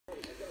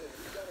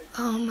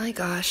Oh my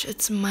gosh,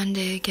 it's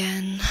Monday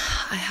again.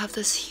 I have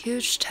this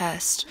huge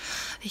test,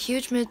 a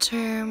huge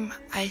midterm.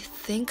 I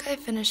think I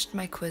finished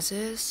my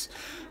quizzes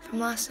from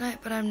last night,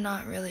 but I'm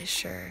not really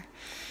sure.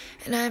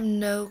 And I have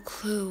no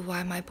clue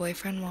why my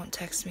boyfriend won't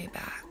text me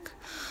back.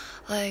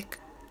 Like,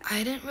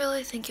 I didn't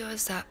really think it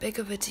was that big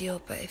of a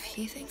deal, but if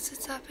he thinks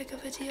it's that big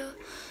of a deal,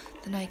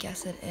 then I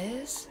guess it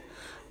is.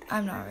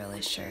 I'm not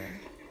really sure.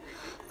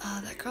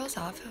 That girl's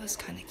outfit was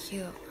kind of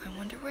cute. I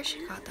wonder where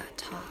she got that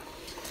top.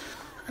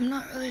 I'm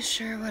not really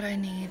sure what I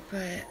need,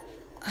 but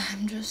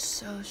I'm just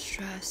so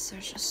stressed.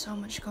 There's just so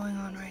much going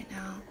on right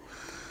now.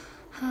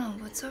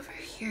 What's over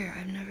here?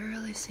 I've never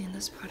really seen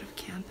this part of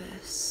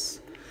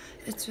campus.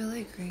 It's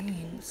really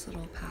green, this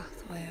little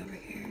pathway over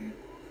here.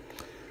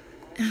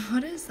 And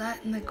what is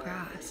that in the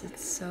grass?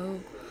 It's so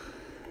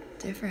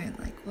different.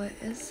 Like, what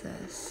is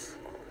this?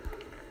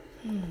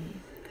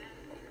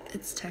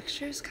 Its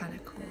texture is kind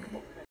of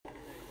cool.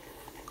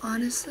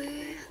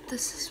 Honestly,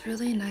 this is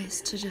really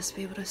nice to just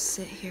be able to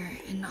sit here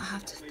and not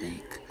have to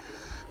think.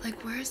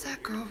 Like, where is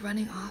that girl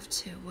running off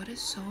to? What is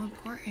so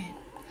important?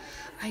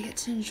 I get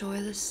to enjoy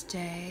this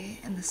day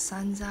and the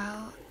sun's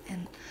out.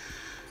 And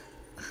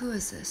who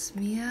is this?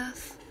 Mia,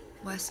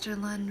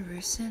 Westerlund,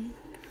 Roosen?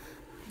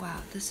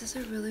 Wow, this is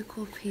a really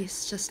cool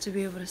piece just to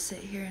be able to sit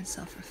here and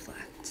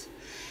self-reflect.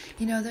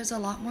 You know, there's a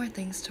lot more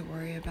things to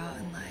worry about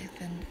in life,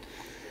 and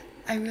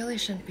I really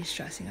shouldn't be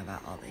stressing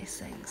about all these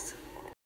things.